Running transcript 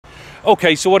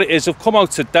Okay, so what it is, I've come out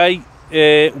today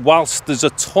whilst there's a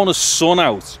ton of sun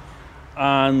out,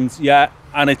 and yeah,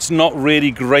 and it's not really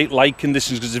great light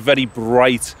conditions because it's very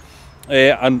bright.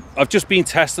 And I've just been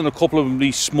testing a couple of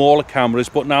these smaller cameras,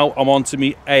 but now I'm on to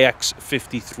my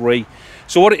AX53.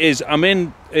 So what it is, I'm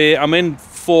in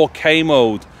 4K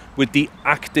mode with the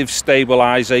active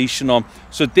stabilisation on.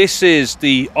 So this is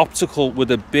the optical with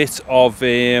a bit of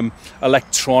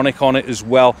electronic on it as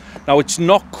well. Now it's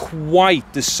not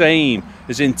quite the same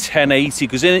as in 1080,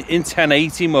 because in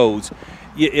 1080 mode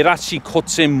it actually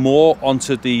cuts in more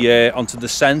onto the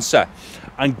sensor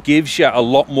and gives you a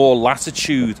lot more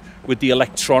latitude with the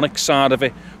electronic side of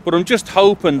it. But I'm just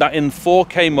hoping that in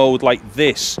 4K mode like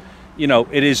this, you know,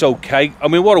 it is okay. I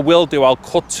mean, what I will do, I'll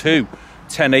cut to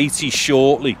 1080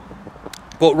 shortly,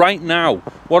 but right now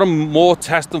what I'm more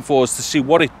testing for is to see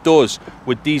what it does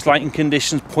with these lighting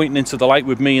conditions pointing into the light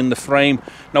with me in the frame.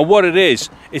 Now what it is,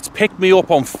 it's picked me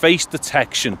up on face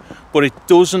detection, but it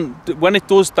doesn't, when it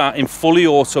does that in fully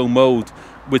auto mode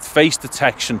with face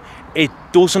detection, it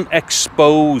doesn't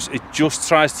expose, it just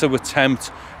tries to attempt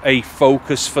a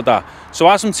focus for that. So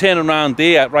as I'm turning around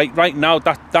there, right now,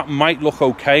 that might look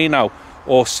okay now,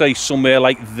 or say somewhere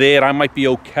like there, I might be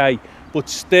okay. But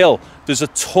still, there's a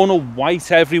ton of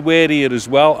white everywhere here as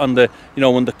well, and the, you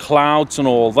know, and the clouds and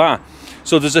all that.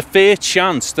 So there's a fair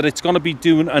chance that it's going to be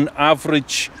doing an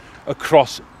average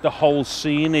across the whole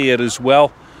scene here as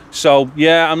well. So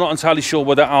yeah, I'm not entirely sure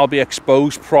whether I'll be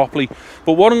exposed properly.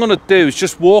 But what I'm going to do is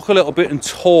just walk a little bit and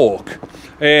talk.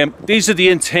 These are the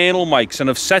internal mics, and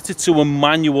I've set it to a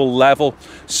manual level.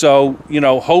 So, you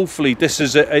know, hopefully this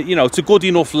is you know, it's a good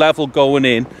enough level going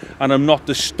in, and I'm not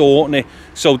distorting it.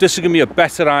 So this is going to be a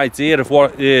better idea of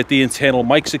what the internal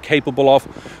mics are capable of.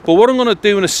 But what I'm going to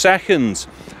do in a second,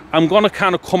 I'm going to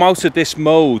kind of come out of this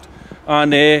mode.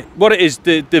 And what it is,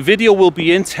 the video will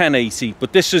be in 1080,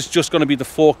 but this is just going to be the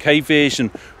 4K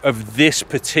version of this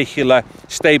particular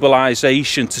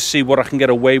stabilisation to see what I can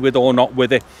get away with or not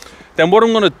with it. Then what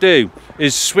I'm going to do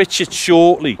is switch it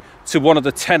shortly to one of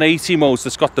the 1080 modes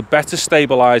that's got the better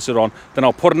stabilizer on. Then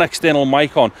I'll put an external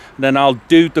mic on, and then I'll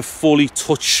do the fully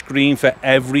touch screen for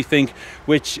everything,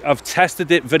 which I've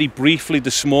tested it very briefly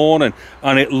this morning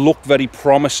and it looked very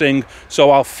promising.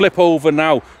 So I'll flip over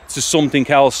now to something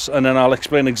else, and then I'll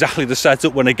explain exactly the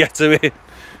setup when I get to it.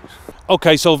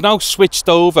 Okay, so I've now switched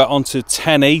over onto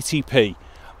 1080p,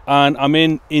 and I'm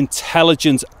in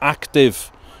intelligent active,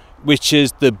 which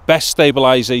is the best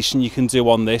stabilization you can do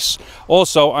on this.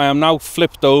 Also, I am now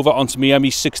flipped over onto my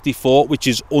ME64, which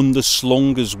is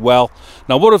underslung as well.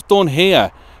 Now what I've done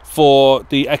here for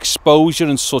the exposure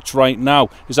and such right now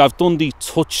is I've done the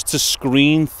touch to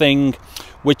screen thing,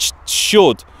 which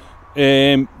should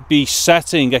be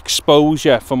setting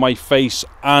exposure for my face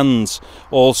and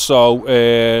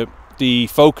also the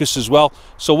focus as well.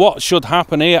 So what should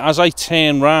happen here, as I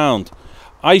turn round,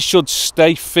 I should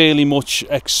stay fairly much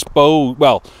exposed.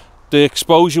 Well, the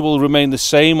exposure will remain the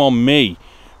same on me,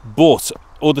 but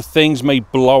other things may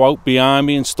blow out behind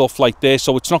me and stuff like this,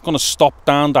 so it's not going to stop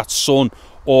down that sun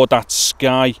or that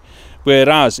sky.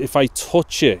 Whereas if I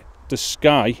touch it, the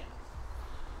sky,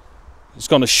 it's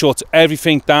going to shut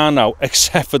everything down now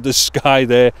except for the sky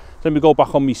there. Let me go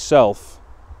back on myself.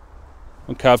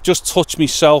 Okay, I've just touched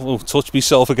myself. Oh, touch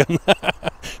myself again.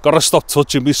 Gotta stop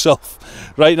touching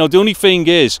myself. Right, now the only thing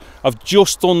is, I've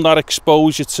just done that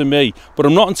exposure to me, but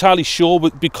I'm not entirely sure,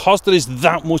 but because there is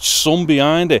that much sun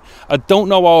behind it, I don't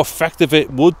know how effective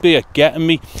it would be at getting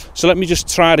me. So let me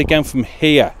just try it again from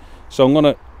here. So I'm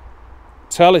gonna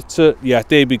tell it to, yeah,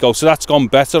 there we go. So that's gone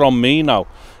better on me now.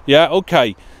 Yeah,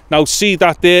 okay. Now see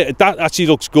that there, that actually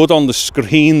looks good on the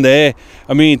screen there.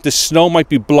 I mean, the snow might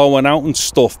be blowing out and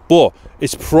stuff, but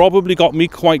it's probably got me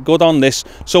quite good on this.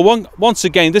 So once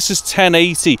again, this is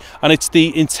 1080 and it's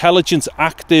the intelligent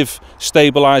active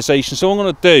stabilization. So what I'm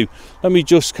gonna do, let me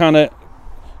just kind of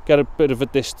get a bit of a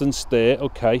distance there.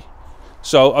 Okay,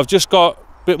 so I've just got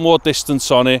a bit more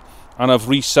distance on it and I've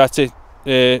reset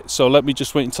it. So let me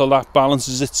just wait until that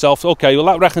balances itself. Okay, well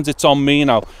that reckons it's on me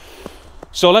now.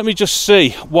 So let me just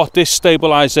see what this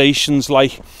stabilization's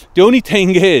like. The only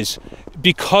thing is,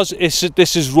 because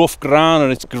this is rough ground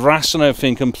and it's grass and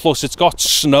everything, and plus it's got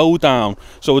snow down,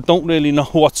 so I don't really know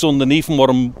what's underneath and what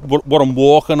I'm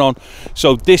walking on.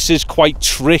 So this is quite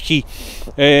tricky.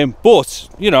 But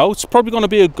you know, it's probably going to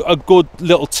be a good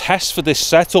little test for this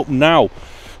setup now.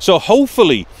 So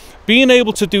hopefully, being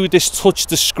able to do this touch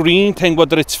the screen thing,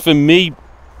 whether it's for me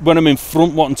when I'm in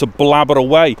front wanting to blabber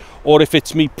away, or if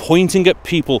it's me pointing at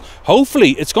people,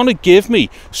 hopefully it's going to give me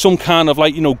some kind of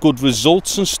like, you know, good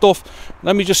results and stuff.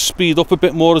 Let me just speed up a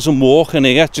bit more as I'm walking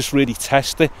here, just really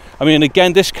test it. I mean,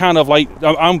 again, this kind of like,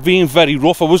 I'm being very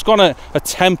rough. I was going to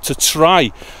attempt to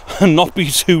try and not be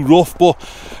too rough, but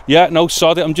yeah, no,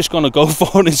 sod it. I'm just going to go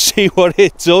for it and see what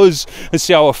it does and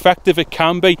see how effective it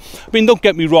can be. I mean, don't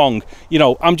get me wrong, you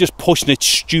know, I'm just pushing it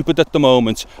stupid at the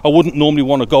moment. I wouldn't normally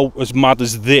want to go as mad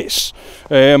as this.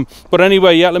 But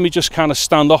anyway, yeah, let me just kind of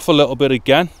stand off a little bit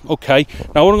again. Okay,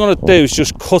 now what I'm going to do is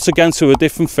just cut again to a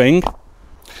different thing.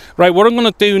 Right, what I'm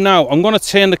going to do now, I'm going to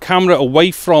turn the camera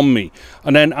away from me,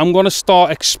 and then I'm going to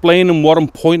start explaining what I'm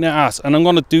pointing at, and I'm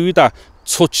going to do that,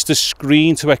 touch the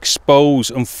screen to expose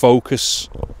and focus.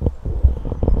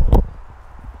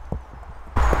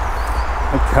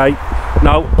 Okay,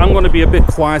 now I'm going to be a bit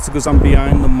quieter because I'm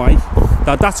behind the mic.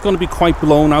 Now that's going to be quite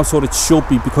blown out, or it should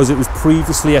be, because it was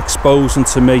previously exposing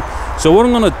to me. So what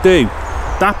I'm going to do,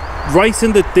 that right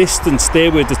in the distance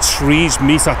there where the trees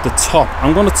meet at the top,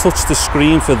 I'm going to touch the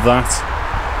screen for that.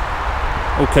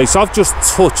 Okay, so I've just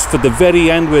touched for the very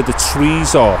end where the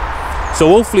trees are. So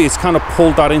hopefully it's kind of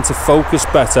pulled that into focus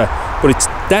better, but it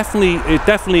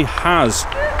definitely has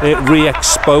it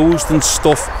re-exposed and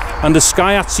stuff. And the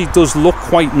sky actually does look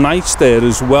quite nice there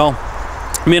as well.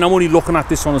 I mean, I'm only looking at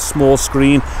this on a small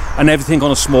screen, and everything on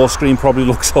a small screen probably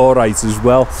looks all right as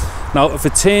well. Now, if I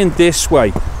turn this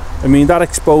way, I mean, that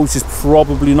exposure is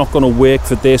probably not going to work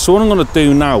for this. So what I'm going to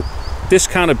do now, this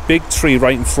kind of big tree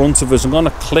right in front of us, I'm going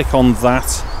to click on that.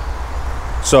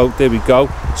 So there we go.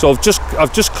 So I've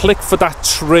just clicked for that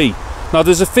tree. Now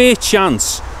there's a fair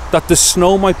chance that the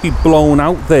snow might be blown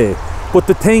out there, but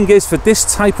the thing is, for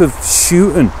this type of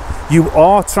shooting, you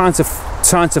are trying to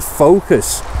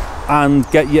focus and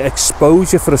get your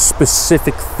exposure for a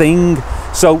specific thing.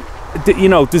 So you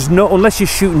know, there's no, unless you're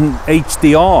shooting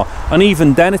HDR, and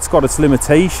even then it's got its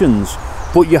limitations,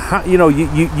 but you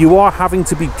are having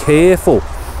to be careful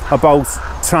about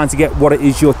trying to get what it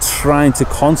is you're trying to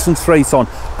concentrate on,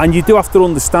 and you do have to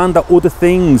understand that other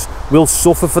things will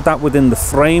suffer for that within the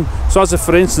frame. So as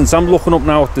for instance, I'm looking up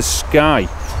now at the sky.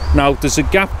 Now there's a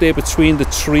gap there between the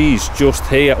trees just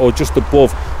here, or just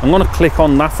above. I'm going to click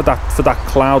on that for that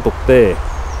cloud up there.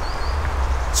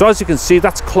 So as you can see,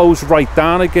 that's closed right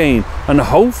down again, and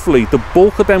hopefully the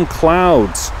bulk of them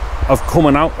clouds are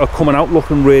coming out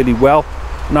looking really well.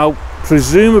 Now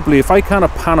presumably, if I kind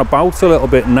of pan about a little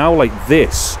bit now like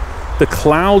this, the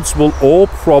clouds will all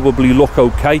probably look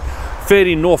okay. Fair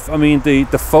enough. I mean, the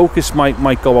focus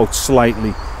might go out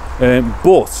slightly,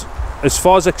 but as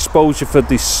far as exposure for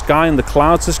the sky and the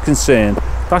clouds is concerned,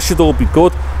 that should all be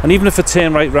good. And even if I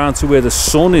turn right round to where the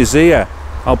sun is here,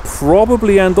 I'll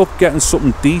probably end up getting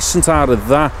something decent out of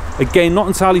that. Again, not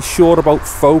entirely sure about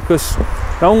focus.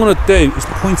 Now what I'm going to do is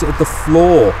point it at the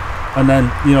floor and then,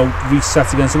 you know,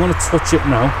 reset again. So I'm going to touch it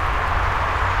now.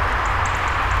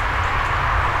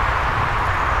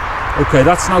 Okay,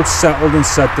 that's now settled and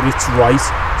said that it's right.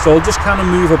 So I'll just kind of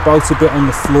move about a bit on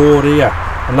the floor here,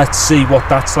 and let's see what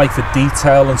that's like for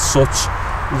detail and such.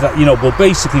 That, you know, well,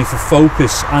 basically for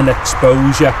focus and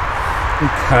exposure.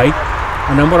 Okay.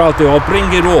 And then what I'll do, I'll bring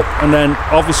it up, and then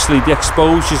obviously the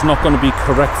exposure is not going to be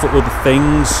correct for other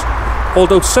things.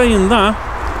 Although saying that,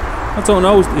 I don't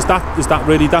know, is that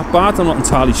really that bad? I'm not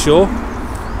entirely sure.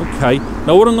 Okay,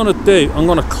 now what I'm going to do, I'm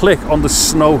going to click on the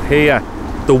snow here,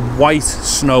 the white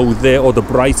snow there, or the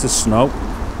brighter snow.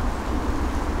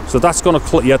 So that's going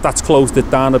to, yeah, that's closed it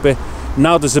down a bit.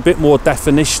 Now there's a bit more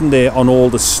definition there on all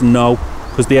the snow,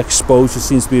 because the exposure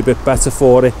seems to be a bit better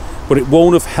for it, but it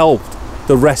won't have helped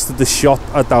the rest of the shot,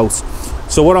 I doubt.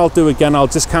 So what I'll do again, I'll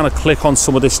just kind of click on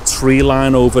some of this tree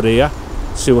line over here,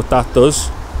 see what that does.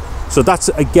 So that's,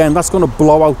 again, that's going to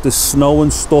blow out the snow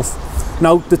and stuff.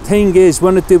 Now the thing is,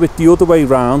 when I do it the other way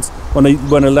around, when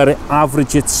I let it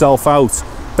average itself out,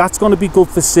 that's going to be good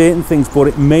for certain things, but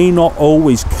it may not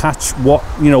always catch what,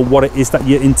 you know, what it is that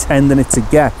you're intending it to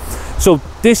get. So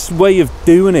this way of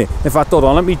doing it, in fact, hold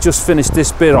on, let me just finish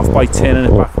this bit off by turning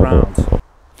it back around.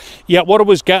 Yeah, what I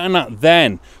was getting at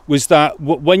then was that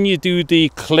when you do the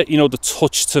click, you know, the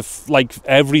touch to like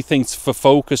everything for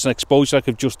focus and exposure, like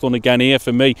I've just done again here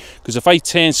for me, because if I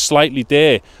turn slightly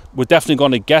there, we're definitely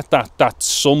going to get that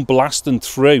sun blasting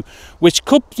through, which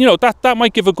could, you know, that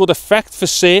might give a good effect for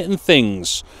certain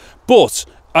things. But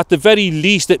at the very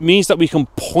least, it means that we can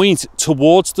point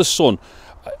towards the sun.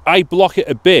 I block it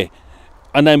a bit,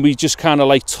 and then we just kind of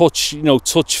like touch, you know,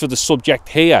 touch for the subject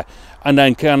here, and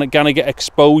then kind of get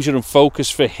exposure and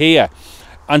focus for here,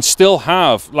 and still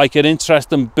have like an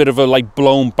interesting bit of a like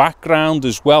blown background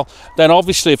as well. Then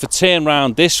obviously if I turn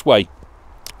around this way,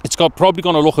 it's probably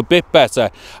going to look a bit better.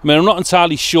 I mean, I'm not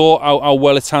entirely sure how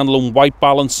well it's handling white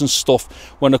balance and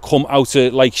stuff when it come out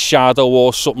of like shadow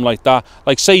or something like that.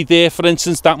 Like say there, for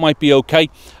instance, that might be okay.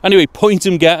 Anyway, point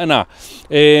I'm getting at,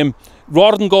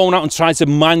 rather than going out and trying to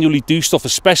manually do stuff,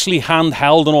 especially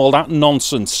handheld and all that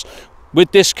nonsense,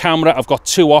 with this camera, I've got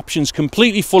two options: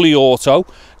 completely fully auto.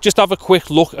 Just have a quick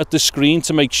look at the screen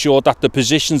to make sure that the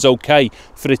position's okay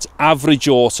for its average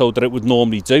auto that it would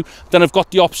normally do. Then I've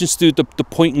got the options to do the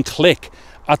point and click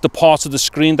at the part of the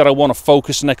screen that I want to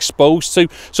focus and expose to.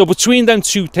 So between them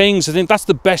two things, I think that's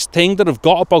the best thing that I've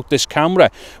got about this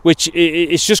camera, which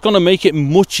it's just going to make it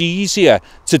much easier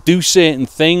to do certain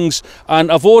things. And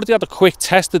I've already had a quick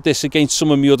test of this against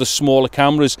some of my other smaller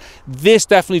cameras. This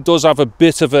definitely does have a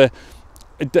bit of a,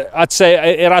 I'd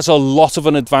say it has a lot of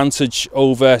an advantage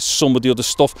over some of the other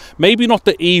stuff. Maybe not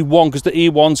the E1, because the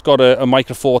E1's got a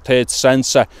micro four thirds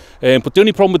sensor. But the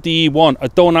only problem with the E1, I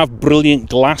don't have brilliant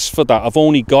glass for that. I've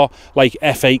only got like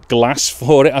F8 glass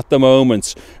for it at the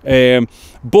moment.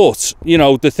 But, you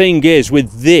know, the thing is,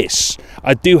 with this,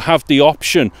 I do have the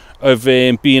option of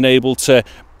being able to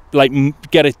like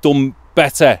get it done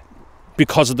better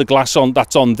because of the glass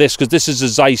that's on this, because this is a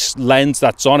Zeiss lens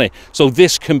that's on it. So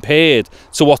this, compared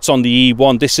to what's on the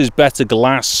E1, this is better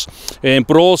glass.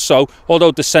 But also,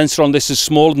 although the sensor on this is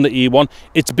smaller than the E1,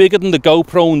 it's bigger than the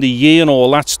GoPro and the Yi and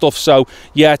all that stuff. So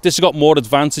yeah, this has got more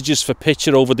advantages for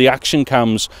picture over the action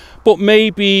cams, but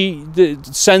maybe the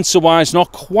sensor wise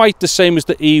not quite the same as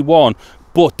the E1.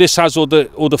 But this has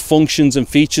other functions and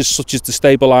features, such as the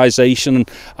stabilisation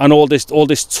and all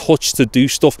this touch to do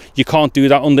stuff. You can't do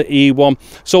that on the E1.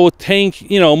 So I think,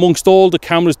 you know, amongst all the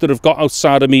cameras that I've got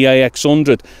outside of me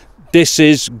AX100, this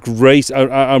is great.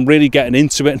 I'm really getting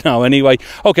into it now anyway.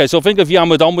 Okay, so I think I've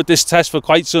yammered on with this test for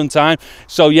quite some time.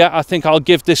 So yeah, I think I'll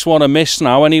give this one a miss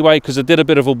now anyway, because I did a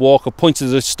bit of a walk, I pointed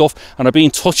at this stuff, and I've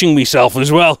been touching myself as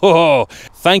well.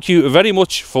 Thank you very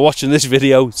much for watching this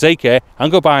video. Take care and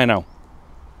goodbye now.